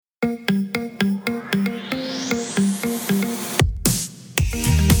You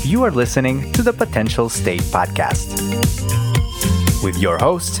are listening to the Potential State Podcast with your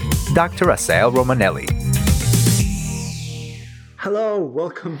host, Dr. Asael Romanelli. Hello,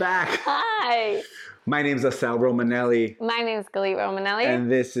 welcome back. Hi. My name is Asael Romanelli. My name is Galit Romanelli.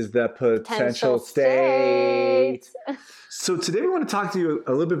 And this is the Potential State. So today we want to talk to you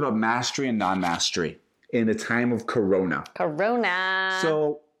a little bit about mastery and non-mastery in the time of Corona.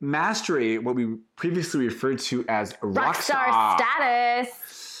 So mastery, what we previously referred to as rockstar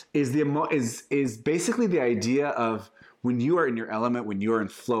status, is basically the idea of when you are in your element, when you are in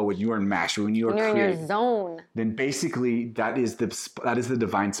flow, when you are in mastery, when you are you're creating, in your zone. then basically that is the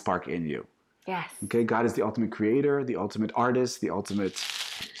divine spark in you. Yes. Okay, God is the ultimate creator, the ultimate artist, the ultimate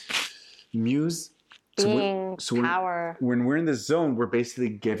muse. Power. When we're in this zone, we're basically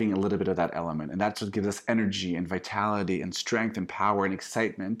giving a little bit of that element. And that's what gives us energy and vitality and strength and power and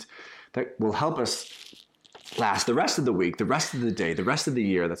excitement that will help us last the rest of the week, the rest of the day, the rest of the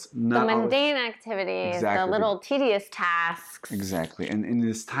year. That's not the mundane activities, the little tedious tasks. Exactly. And in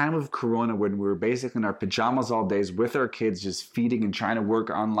this time of Corona, when we're basically in our pajamas all days with our kids, just feeding and trying to work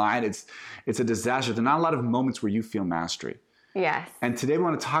online, it's a disaster. There are not a lot of moments where you feel mastery. Yes. And today we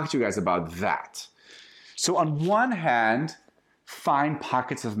want to talk to you guys about that. So on one hand, find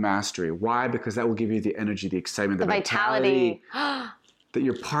pockets of mastery. Why? Because that will give you the energy, the excitement, the vitality that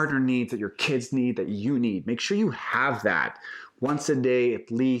your partner needs, that your kids need, that you need. Make sure you have that once a day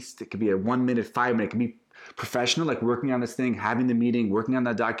at least. It could be a 1 minute, 5 minute. It can be professional, like working on this thing, having the meeting, working on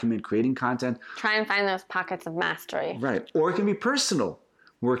that document, creating content. Try and find those pockets of mastery. Right. Or it can be personal,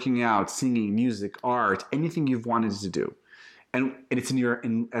 working out, singing, music, art, anything you've wanted to do. And it's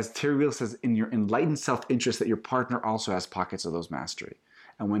as Terry Real says, in your enlightened self-interest that your partner also has pockets of those mastery.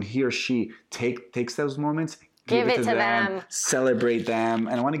 And when he or she takes those moments, give it to them, celebrate them.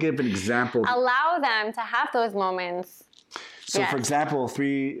 And I want to give an example. Allow them to have those moments. So, for example,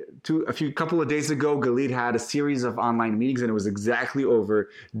 a couple of days ago, Galit had a series of online meetings, and it was exactly over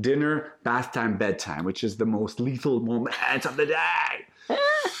dinner, bath time, bedtime, which is the most lethal moments of the day.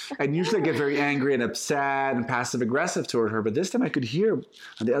 And usually I get very angry and upset and passive-aggressive toward her. But this time I could hear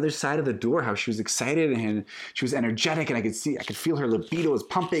on the other side of the door how she was excited and she was energetic, and I could feel her libido was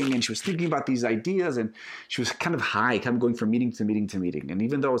pumping, and she was thinking about these ideas, and she was kind of high, kind of going from meeting to meeting to meeting. And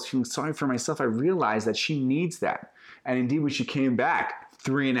even though I was feeling sorry for myself, I realized that she needs that. And indeed, when she came back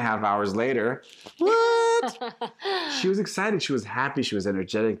 3.5 hours later, what? She was excited. She was happy. She was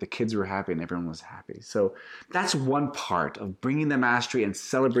energetic. The kids were happy and everyone was happy. So that's one part of bringing the mastery and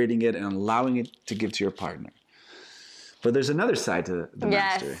celebrating it and allowing it to give to your partner. But there's another side to the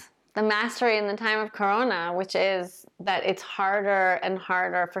mastery. Yes, the mastery in the time of Corona, which is that it's harder and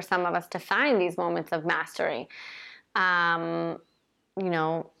harder for some of us to find these moments of mastery.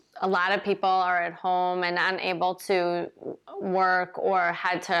 A lot of people are at home and unable to work or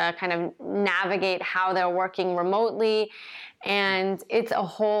had to kind of navigate how they're working remotely. And it's a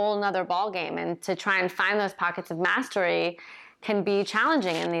whole nother ballgame. And to try and find those pockets of mastery can be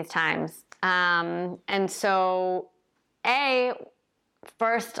challenging in these times. And so,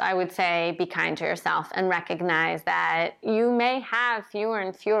 first, I would say be kind to yourself and recognize that you may have fewer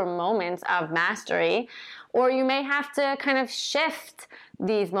and fewer moments of mastery, or you may have to kind of shift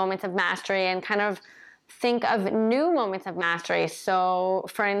these moments of mastery and kind of think of new moments of mastery. So,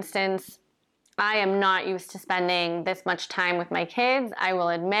 for instance, I am not used to spending this much time with my kids. I will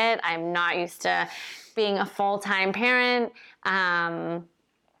admit I'm not used to being a full-time parent. And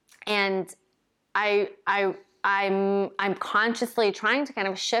I'm consciously trying to kind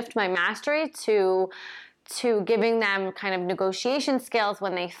of shift my mastery to giving them kind of negotiation skills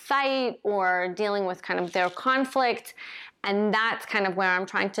when they fight or dealing with kind of their conflict. And that's kind of where I'm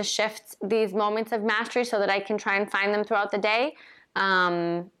trying to shift these moments of mastery so that I can try and find them throughout the day.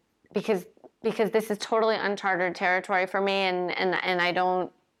 Because this is totally uncharted territory for me, and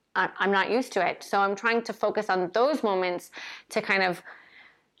I'm not used to it. So I'm trying to focus on those moments to kind of,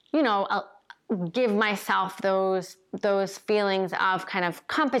 give myself those feelings of kind of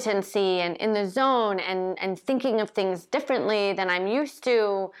competency and in the zone and thinking of things differently than I'm used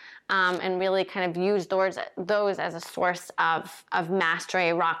to, and really kind of use those as a source of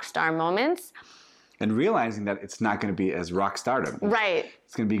mastery, rock star moments. And realizing that it's not going to be as rock stardom. Right.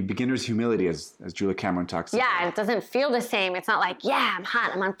 It's going to be beginner's humility, as Julia Cameron talks about. Yeah, it doesn't feel the same. It's not like, yeah, I'm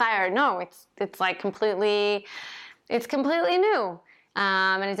hot, I'm on fire. No, it's like completely new.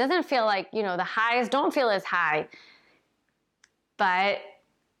 And it doesn't feel like, the highs don't feel as high. But,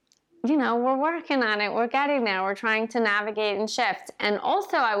 we're working on it. We're getting there. We're trying to navigate and shift. And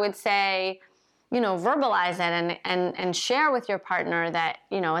also, I would say, verbalize it and share with your partner that,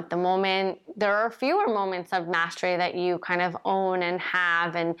 at the moment, there are fewer moments of mastery that you kind of own and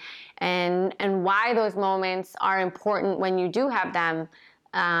have, and why those moments are important when you do have them,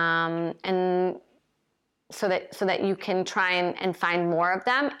 and so that you can try and find more of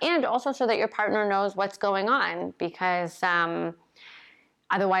them, and also so that your partner knows what's going on, because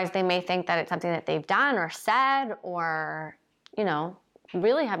otherwise they may think that it's something that they've done or said, or,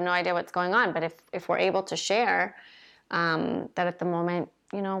 really have no idea what's going on. But if we're able to share that at the moment,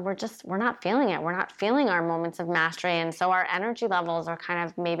 we're not feeling it. We're not feeling our moments of mastery. And so our energy levels are kind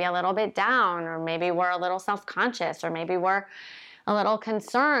of maybe a little bit down, or maybe we're a little self-conscious, or maybe we're a little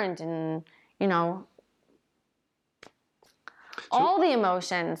concerned, and, all the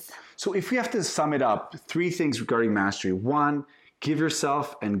emotions. So if we have to sum it up, 3 things regarding mastery. 1, give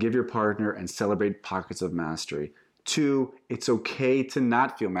yourself and give your partner and celebrate pockets of mastery. 2, it's okay to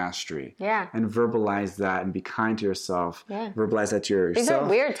not feel mastery. Yeah. And verbalize that and be kind to yourself. Yeah. Verbalize that to yourself. These are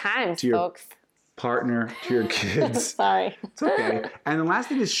weird times, to your folks. Partner, to your kids. Sorry. It's okay. And the last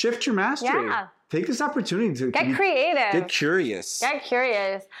thing is shift your mastery. Yeah. Take this opportunity to Get creative. Get curious. Get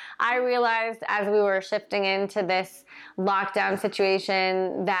curious. I realized as we were shifting into this lockdown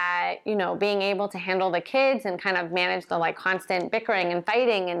situation that, being able to handle the kids and kind of manage the constant bickering and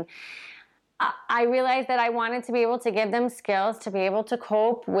fighting, and I realized that I wanted to be able to give them skills to be able to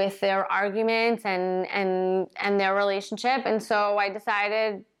cope with their arguments and their relationship. And so I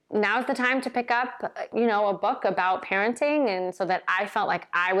decided now's the time to pick up, a book about parenting, and so that I felt like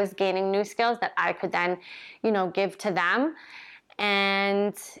I was gaining new skills that I could then, give to them.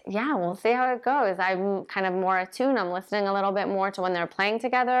 And yeah, we'll see how it goes. I'm kind of more attuned. I'm listening a little bit more to when they're playing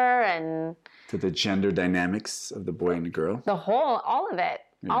together, and to the gender dynamics of the boy and the girl. All of it,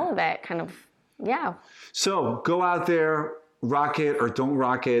 kind of. Yeah. So go out there, rock it or don't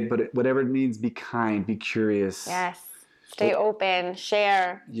rock it, but whatever it means, be kind, be curious. Yes. Stay open,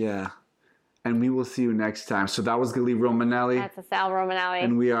 share. Yeah. And we will see you next time. So that was Galit Romanelli. That's Asal Romanelli.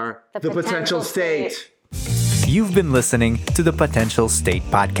 And we are The Potential State. You've been listening to the Potential State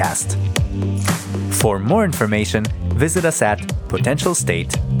Podcast. For more information, visit us at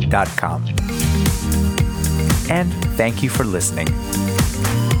potentialstate.com. And thank you for listening.